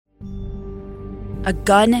a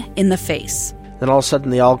gun in the face. Then all of a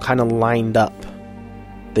sudden, they all kind of lined up.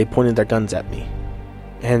 They pointed their guns at me.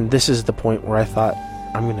 And this is the point where I thought,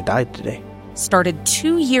 I'm going to die today. Started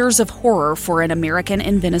 2 years of horror for an American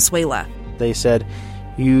in Venezuela. They said,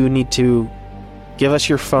 you need to give us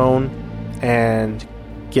your phone and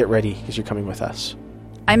get ready because you're coming with us.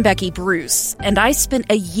 I'm Becky Bruce, and I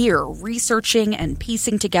spent a year researching and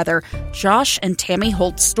piecing together Josh and Tammy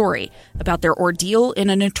Holt's story about their ordeal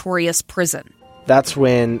in a notorious prison. That's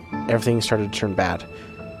when everything started to turn bad.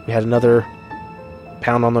 We had another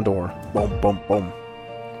pound on the door. Boom, boom, boom.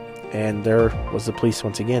 And there was the police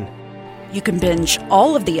once again. You can binge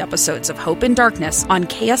all of the episodes of Hope in Darkness on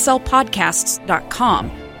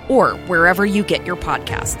kslpodcasts.com or wherever you get your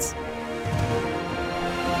podcasts.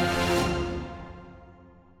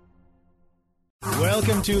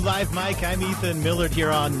 Welcome to Live Mike. I'm Ethan Millard here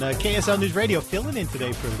on KSL News Radio, filling in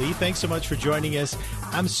today for Lee. Thanks so much for joining us.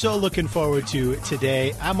 I'm so looking forward to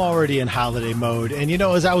today. I'm already in holiday mode. And, you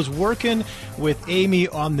know, as I was working with Amy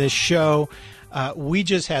on this show, we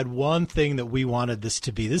just had one thing that we wanted this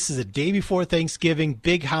to be. This is a day before Thanksgiving,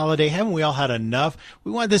 big holiday. Haven't we all had enough?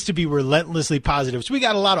 We want this to be relentlessly positive. So we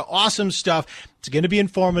got a lot of awesome stuff. It's going to be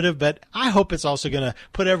informative, but I hope it's also going to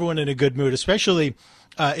put everyone in a good mood, especially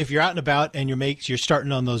if you're out and about and you're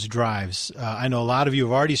starting on those drives. I know a lot of you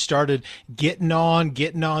have already started getting on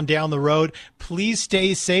down the road. Please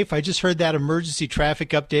stay safe. I just heard that emergency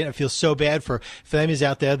traffic update. I feel so bad for families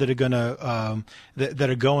out there that are going that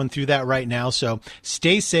are going through that right now. So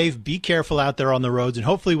stay safe, be careful out there on the roads, and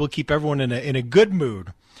hopefully we'll keep everyone in a good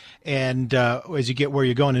mood. And as you get where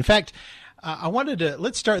you're going. In fact,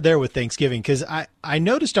 let's start there with Thanksgiving, because I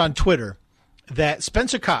noticed on Twitter that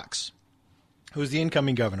Spencer Cox, who's the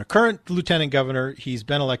incoming governor, current lieutenant governor. He's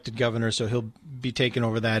been elected governor, so he'll be taking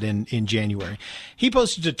over that in January. He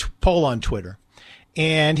posted a poll on Twitter,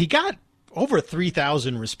 and he got over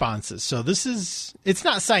 3,000 responses. So it's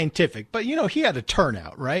not scientific, but, you know, he had a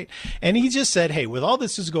turnout, right? And he just said, hey, with all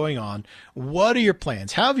this is going on, what are your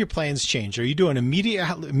plans? How have your plans changed? Are you doing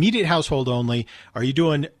immediate household only? Are you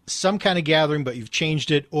doing some kind of gathering, but you've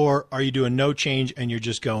changed it? Or are you doing no change and you're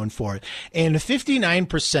just going for it? And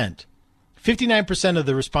 59% of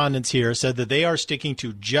the respondents here said that they are sticking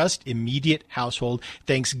to just immediate household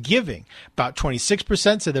Thanksgiving. About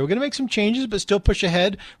 26% said they were going to make some changes, but still push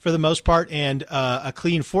ahead for the most part. And a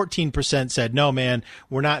clean 14% said, no, man,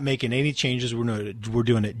 we're not making any changes. We're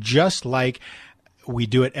doing it just like we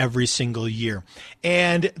do it every single year.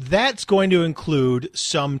 And that's going to include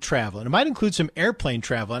some travel. And it might include some airplane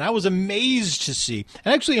travel. And I was amazed to see,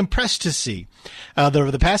 and actually impressed to see, that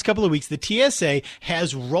over the past couple of weeks, the TSA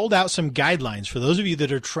has rolled out some guidelines for those of you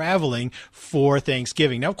that are traveling for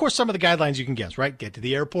Thanksgiving. Now, of course, some of the guidelines you can guess, right? Get to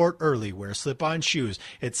the airport early, wear slip-on shoes,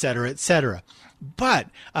 et cetera, et cetera. But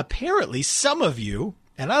apparently some of you,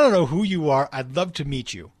 and I don't know who you are, I'd love to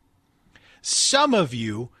meet you. Some of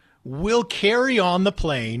you will carry on the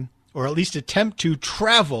plane, or at least attempt to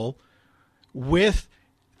travel with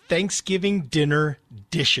Thanksgiving dinner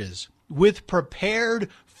dishes, with prepared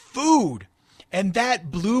food. And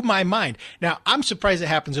that blew my mind. Now, I'm surprised it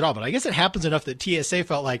happens at all, but I guess it happens enough that TSA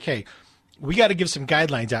felt like, hey, we got to give some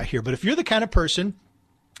guidelines out here. But if you're the kind of person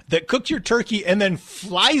that cooked your turkey and then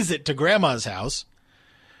flies it to grandma's house,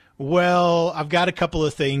 well, I've got a couple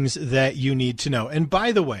of things that you need to know. And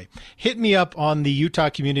by the way, hit me up on the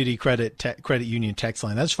Utah Community Credit Union text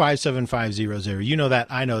line. That's 57500. You know that.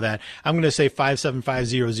 I know that. I'm going to say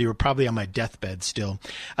 57500, probably on my deathbed still.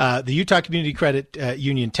 The Utah Community Credit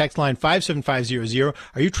Union text line, 57500.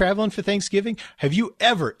 Are you traveling for Thanksgiving? Have you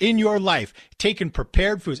ever in your life taken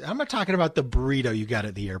prepared foods? I'm not talking about the burrito you got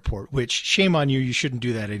at the airport, which shame on you. You shouldn't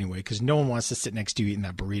do that anyway, because no one wants to sit next to you eating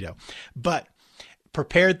that burrito. But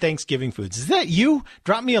prepared Thanksgiving foods. Is that you?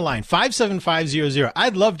 Drop me a line, 57500.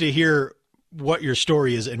 I'd love to hear what your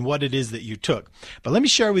story is and what it is that you took. But let me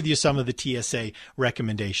share with you some of the TSA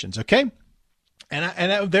recommendations, okay?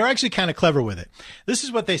 And they're actually kind of clever with it. This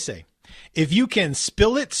is what they say. If you can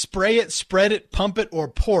spill it, spray it, spread it, pump it, or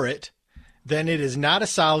pour it, then it is not a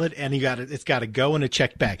solid, and it's got to go in a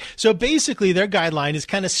checked bag. So basically, their guideline is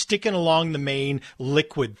kind of sticking along the main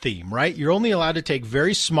liquid theme, right? You're only allowed to take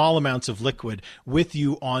very small amounts of liquid with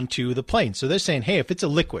you onto the plane. So they're saying, hey, if it's a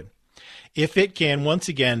liquid, if you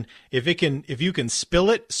can spill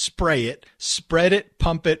it, spray it, spread it,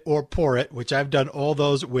 pump it, or pour it, which I've done all of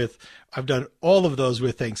those with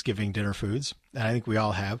Thanksgiving dinner foods, and I think we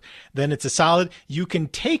all have, then it's a solid. You can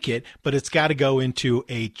take it, but it's got to go into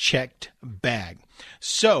a checked bag.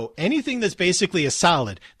 So anything that's basically a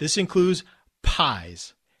solid, this includes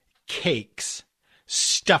pies, cakes,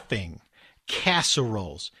 stuffing,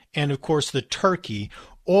 casseroles, and of course the turkey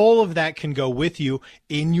All of that can go with you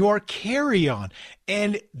in your carry-on.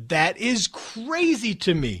 And that is crazy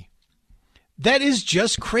to me. That is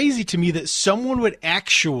just crazy to me that someone would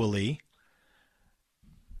actually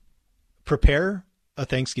prepare a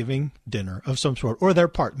Thanksgiving dinner of some sort, or their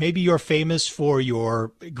part. Maybe you're famous for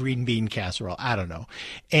your green bean casserole. I don't know.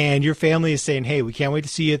 And your family is saying, hey, we can't wait to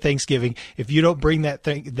see you at Thanksgiving. If you don't bring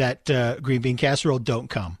that green bean casserole, don't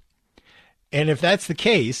come. And if that's the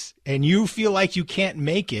case, and you feel like you can't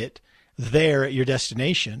make it there at your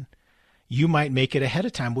destination, you might make it ahead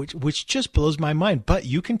of time, which just blows my mind. But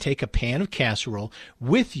you can take a pan of casserole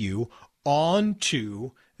with you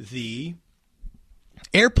onto the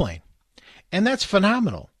airplane. And that's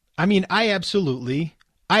phenomenal. I mean, I absolutely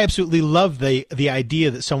love the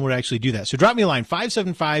idea that someone would actually do that. So drop me a line,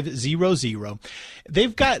 57500.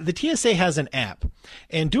 The TSA has an app,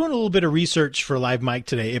 and doing a little bit of research for Live Mike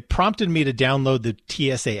today, it prompted me to download the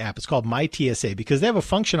TSA app. It's called My TSA because they have a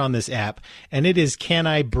function on this app, and it is, can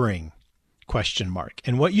I bring? ?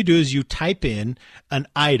 And what you do is you type in an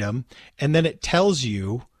item, and then it tells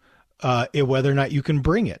you whether or not you can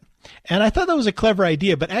bring it. And I thought that was a clever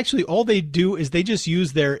idea, but actually all they do is they just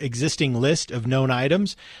use their existing list of known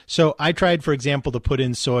items. So I tried, for example, to put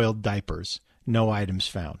in soiled diapers. No items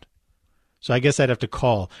found. So I guess I'd have to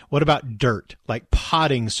call. What about dirt, like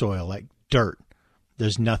potting soil, like dirt?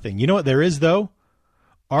 There's nothing. You know what there is, though?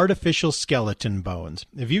 Artificial skeleton bones.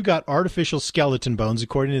 If you've got artificial skeleton bones,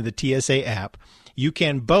 according to the TSA app, you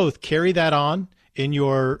can both carry that on in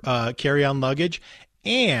your carry-on luggage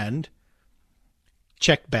and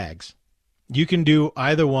check bags. You can do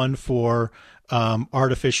either one for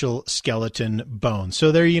artificial skeleton bones.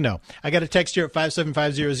 So there you know. I got a text here at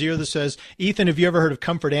 57500 that says, Ethan, have you ever heard of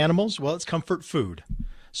comfort animals? Well, it's comfort food.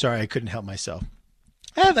 Sorry, I couldn't help myself.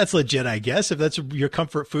 That's legit, I guess. If that's your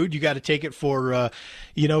comfort food, you got to take it for,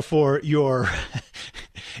 for your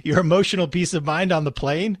your emotional peace of mind on the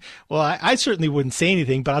plane. Well, I certainly wouldn't say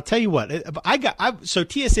anything, but I'll tell you what. So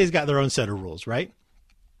TSA's got their own set of rules, right?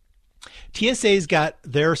 TSA's got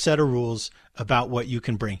their set of rules about what you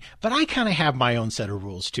can bring. But I kind of have my own set of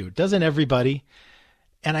rules too. Doesn't everybody?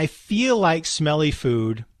 And I feel like smelly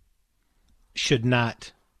food should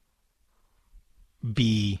not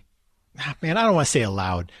be, man, I don't want to say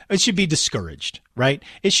allowed. It should be discouraged, right?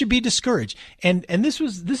 It should be discouraged. And this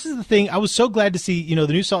is the thing. I was so glad to see, the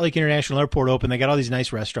new Salt Lake International Airport open. They got all these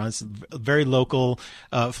nice restaurants, very local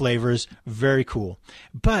flavors, very cool.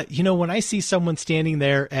 But, when I see someone standing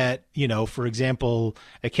there at, for example,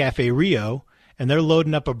 a Cafe Rio, and they're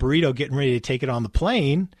loading up a burrito, getting ready to take it on the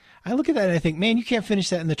plane, I look at that and I think, man, you can't finish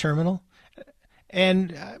that in the terminal.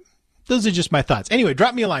 And those are just my thoughts. Anyway,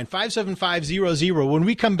 drop me a line, 57500. When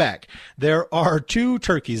we come back, there are 2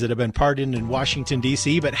 turkeys that have been pardoned in Washington,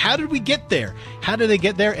 D.C., but how did we get there? How did they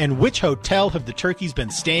get there? And which hotel have the turkeys been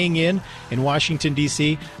staying in Washington,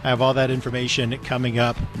 D.C.? I have all that information coming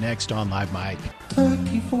up next on Live Mike.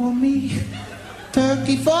 Turkey for me,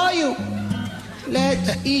 turkey for you.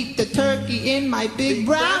 Let's eat the turkey in my big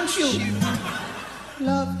brown shoe.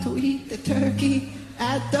 Love to eat the turkey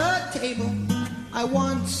at the table. I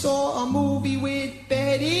once saw a movie with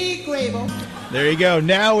Betty Grable. There you go.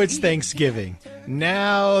 Now it's Thanksgiving.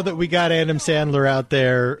 Now that we got Adam Sandler out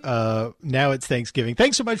there, now it's Thanksgiving.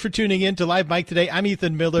 Thanks so much for tuning in to Live Mike today. I'm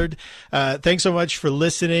Ethan Millard. Thanks so much for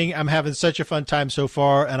listening. I'm having such a fun time so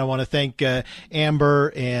far, and I want to thank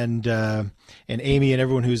Amber and Amy and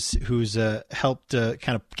everyone who's helped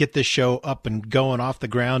kind of get this show up and going off the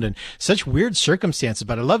ground in such weird circumstances.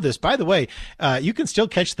 But I love this. By the way, you can still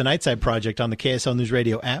catch the Nightside Project on the KSL News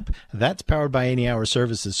Radio app. That's powered by Any Hour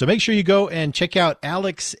Services. So make sure you go and check out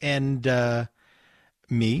Alex and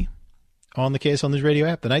me on the KSL News Radio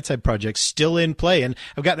app. The Nightside Project still in play. And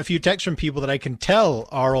I've gotten a few texts from people that I can tell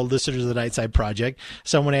are old listeners of the Nightside Project.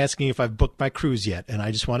 Someone asking if I've booked my cruise yet. And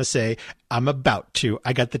I just want to say I'm about to.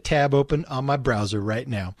 I got the tab open on my browser right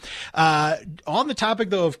now. On the topic,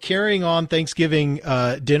 though, of carrying on Thanksgiving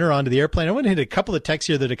dinner onto the airplane, I want to hit a couple of texts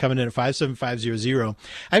here that are coming in at 57500.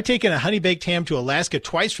 I've taken a honey-baked ham to Alaska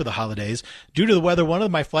twice for the holidays. Due to the weather, one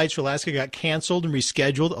of my flights for Alaska got canceled and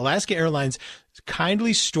rescheduled. Alaska Airlines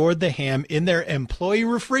kindly stored the ham in their employee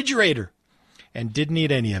refrigerator and didn't eat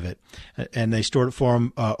any of it. And they stored it for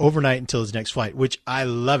him overnight until his next flight, which I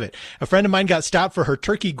love it. A friend of mine got stopped for her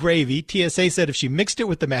turkey gravy. TSA said if she mixed it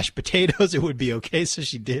with the mashed potatoes, it would be okay. So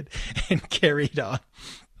she did and carried on.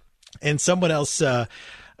 And someone else texted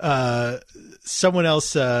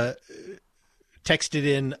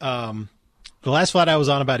in, the last flight I was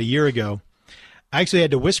on about a year ago, I actually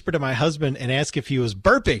had to whisper to my husband and ask if he was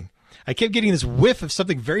burping. I kept getting this whiff of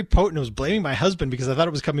something very potent. I was blaming my husband because I thought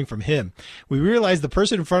it was coming from him. We realized the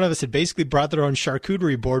person in front of us had basically brought their own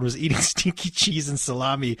charcuterie board and was eating stinky cheese and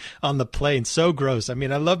salami on the plane. So gross. I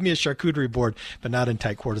mean, I love me a charcuterie board, but not in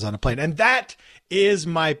tight quarters on a plane. And that is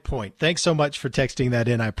my point. Thanks so much for texting that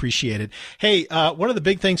in. I appreciate it. Hey, one of the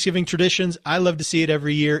big Thanksgiving traditions, I love to see it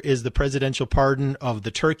every year, is the presidential pardon of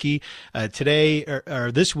the turkey. Today,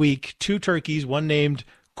 or this week, 2 turkeys, one named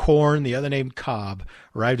Corn, the other named Cobb,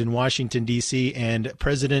 arrived in Washington, D.C., and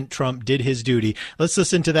President Trump did his duty. Let's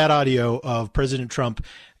listen to that audio of President Trump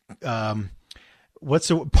pardoning,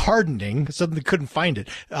 something couldn't find it,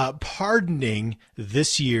 pardoning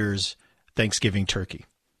this year's Thanksgiving turkey.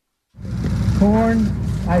 Corn,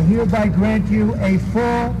 I hereby grant you a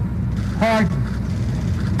full pardon.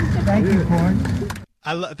 Thank you, Corn.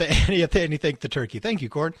 I love Annie thanked the turkey. Thank you,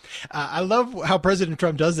 Corn. I love how President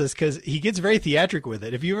Trump does this because he gets very theatrical with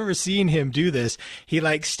it. If you've ever seen him do this, he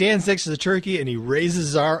stands next to the turkey and he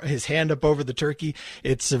raises his hand up over the turkey.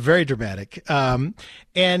 It's very dramatic.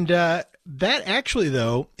 That actually,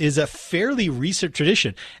 though, is a fairly recent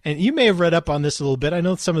tradition. And you may have read up on this a little bit. I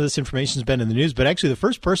know some of this information has been in the news, but actually the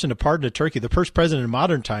first person to pardon a turkey, the first president in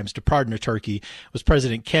modern times to pardon a turkey was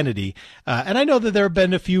President Kennedy. And I know that there have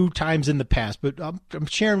been a few times in the past, but I'm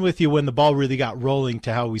sharing with you when the ball really got rolling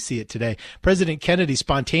to how we see it today. President Kennedy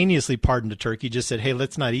spontaneously pardoned a turkey, just said, hey,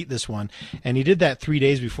 let's not eat this one. And he did that 3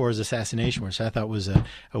 days before his assassination, which I thought was a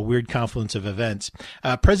weird confluence of events.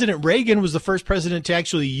 President Reagan was the first president to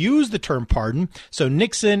actually use the term pardon. So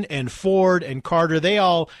Nixon and Ford and Carter, they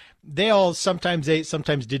all sometimes ate,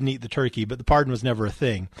 sometimes didn't eat the turkey, but the pardon was never a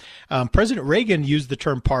thing. President Reagan used the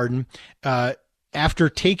term pardon after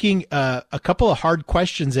taking a couple of hard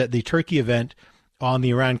questions at the turkey event on the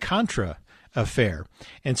Iran-Contra affair.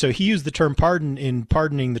 And so he used the term pardon in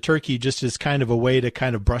pardoning the turkey just as kind of a way to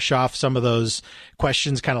kind of brush off some of those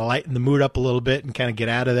questions, kind of lighten the mood up a little bit and kind of get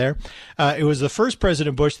out of there. It was the first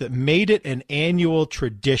President Bush that made it an annual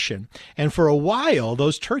tradition. And for a while,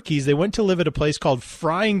 those turkeys, they went to live at a place called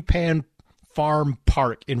Frying Pan Farm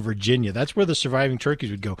Park in Virginia. That's where the surviving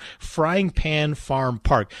turkeys would go. Frying Pan Farm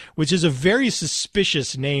Park, which is a very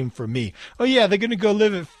suspicious name for me. Oh yeah, they're going to go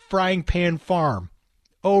live at Frying Pan Farm.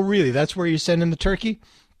 Oh, really? That's where you're sending the turkey?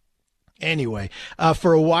 Anyway,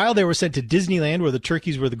 for a while they were sent to Disneyland, where the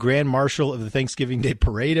turkeys were the grand marshal of the Thanksgiving Day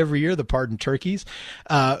parade every year, the pardoned turkeys.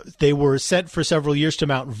 They were sent for several years to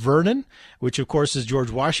Mount Vernon, which of course is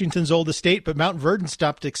George Washington's old estate, but Mount Vernon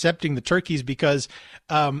stopped accepting the turkeys because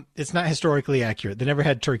it's not historically accurate. They never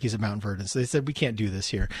had turkeys at Mount Vernon, so they said, we can't do this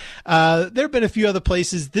here. There have been a few other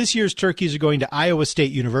places. This year's turkeys are going to Iowa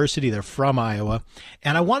State University. They're from Iowa.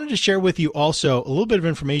 And I wanted to share with you also a little bit of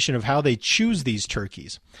information of how they choose these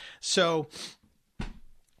turkeys. So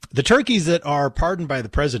the turkeys that are pardoned by the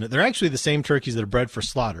president, they're actually the same turkeys that are bred for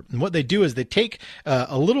slaughter. And what they do is they take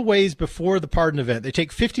a little ways before the pardon event, they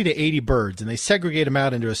take 50 to 80 birds and they segregate them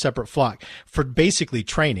out into a separate flock for basically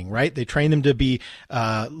training, right? They train them to be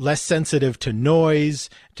less sensitive to noise,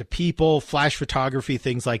 to people, flash photography,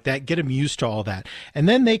 things like that, get them used to all that. And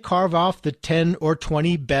then they carve off the 10 or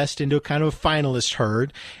 20 best into a kind of a finalist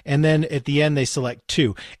herd. And then at the end, they select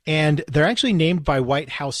 2. And they're actually named by White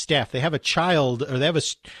House staff. They have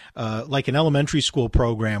like an elementary school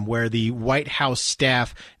program where the White House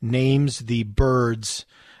staff names the birds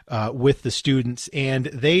with the students, and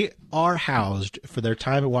they are housed for their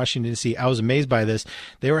time at Washington, D.C. I was amazed by this.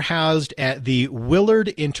 They were housed at the Willard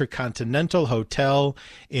Intercontinental Hotel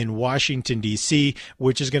in Washington, D.C.,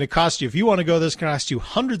 which is going to cost you, if you want to go, this is going to cost you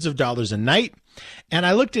hundreds of dollars a night. And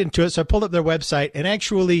I looked into it, so I pulled up their website, and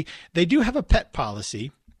actually they do have a pet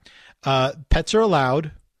policy. Pets are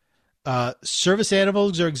allowed. Service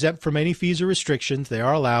animals are exempt from any fees or restrictions. They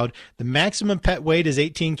are allowed. The maximum pet weight is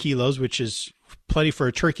 18 kilos, which is plenty for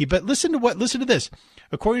a turkey. But listen to this.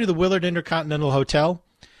 According to the Willard Intercontinental Hotel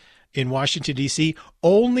in Washington, D.C.,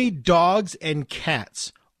 only dogs and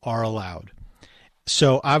cats are allowed.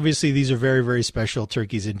 So obviously these are very, very special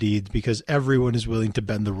turkeys indeed, because everyone is willing to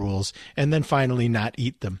bend the rules and then finally not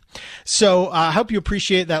eat them. So I hope you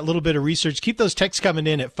appreciate that little bit of research. Keep those texts coming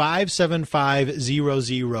in at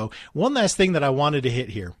 57500. One last thing that I wanted to hit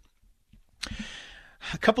here.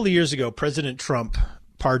 A couple of years ago, President Trump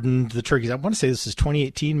pardoned the turkeys. I want to say this is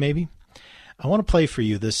 2018, maybe. I want to play for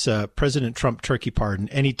you this President Trump turkey pardon.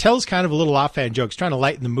 And he tells kind of a little offhand joke. He's trying to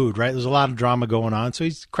lighten the mood, right? There's a lot of drama going on. So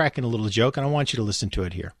he's cracking a little joke, and I want you to listen to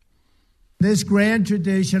it here. This grand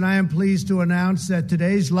tradition, I am pleased to announce that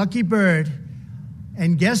today's lucky bird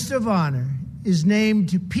and guest of honor is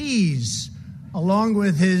named Peas, along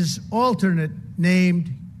with his alternate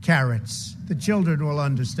named Carrots. The children will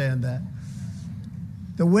understand that.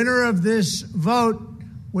 The winner of this vote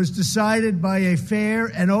was decided by a fair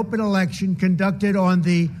and open election conducted on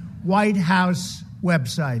the White House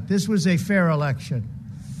website. This was a fair election.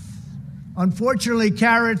 Unfortunately,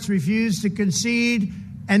 Carrots refused to concede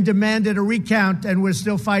and demanded a recount, and we're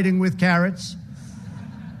still fighting with Carrots.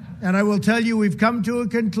 And I will tell you, we've come to a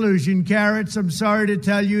conclusion. Carrots, I'm sorry to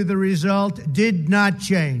tell you, the result did not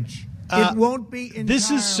change. It won't be entirely.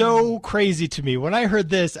 This is so crazy to me. When I heard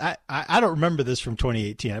this, I don't remember this from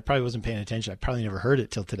 2018. I probably wasn't paying attention. I probably never heard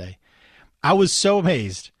it till today. I was so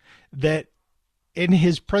amazed that in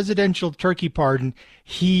his presidential turkey pardon,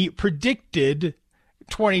 he predicted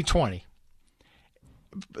 2020.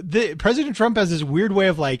 President Trump has this weird way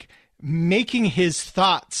of like making his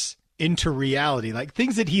thoughts into reality, like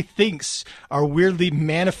things that he thinks are weirdly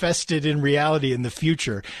manifested in reality in the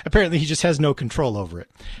future. Apparently he just has no control over it.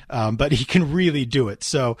 But he can really do it.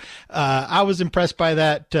 So, I was impressed by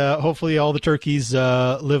that. Hopefully all the turkeys,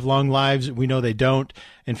 live long lives. We know they don't.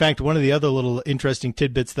 In fact, one of the other little interesting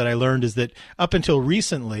tidbits that I learned is that up until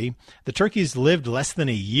recently, the turkeys lived less than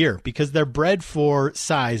a year because they're bred for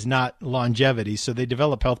size, not longevity. So they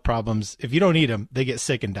develop health problems. If you don't eat them, they get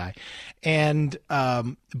sick and die. And,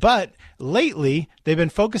 but lately they've been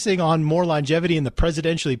focusing on more longevity in the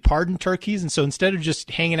presidentially pardoned turkeys. And so instead of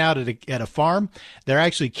just hanging out at a farm, they're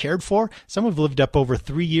actually cared for. Some have lived up over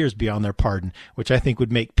 3 years beyond their pardon, which I think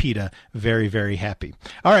would make PETA very, very happy.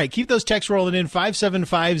 All right. Keep those texts rolling in.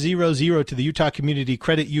 57500 to the Utah Community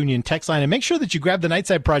Credit Union text line. And make sure that you grab the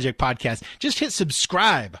Nightside Project podcast. Just hit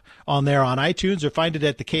subscribe on there on iTunes or find it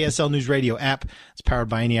at the KSL News Radio app. It's powered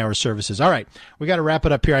by Any Hour Services. All right. We got to wrap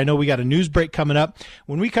it up here. I know we got a news break coming up.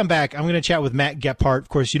 When we come back, I'm going to chat with Matt Gephardt. Of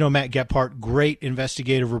course, you know Matt Gephardt, great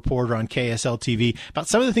investigative reporter on KSL TV, about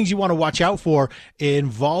some of the things you want to watch out for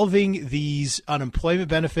involving these unemployment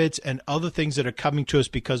benefits and other things that are coming to us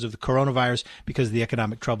because of the coronavirus, because of the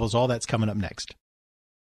economic troubles. All that's coming up next.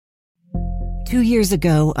 2 years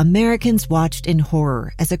ago, Americans watched in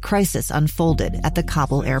horror as a crisis unfolded at the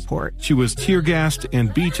Kabul airport. She was tear-gassed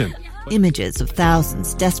and beaten. Images of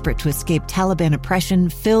thousands desperate to escape Taliban oppression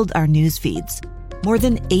filled our news feeds. More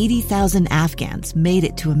than 80,000 Afghans made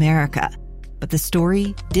it to America. But the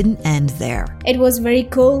story didn't end there. It was very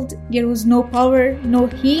cold. There was no power, no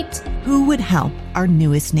heat. Who would help our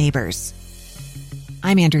newest neighbors?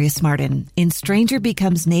 I'm Andrea Smartin. In Stranger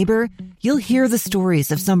Becomes Neighbor, you'll hear the stories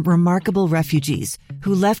of some remarkable refugees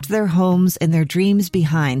who left their homes and their dreams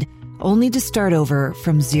behind, only to start over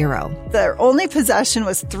from zero. Their only possession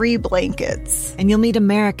was 3 blankets. And you'll meet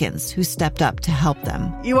Americans who stepped up to help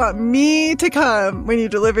them. You want me to come when you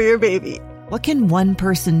deliver your baby. What can one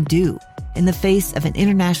person do in the face of an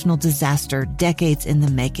international disaster decades in the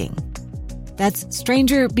making? That's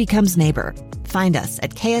Stranger Becomes Neighbor. Find us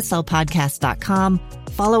at kslpodcast.com.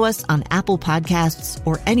 Follow us on Apple Podcasts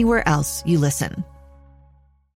or anywhere else you listen.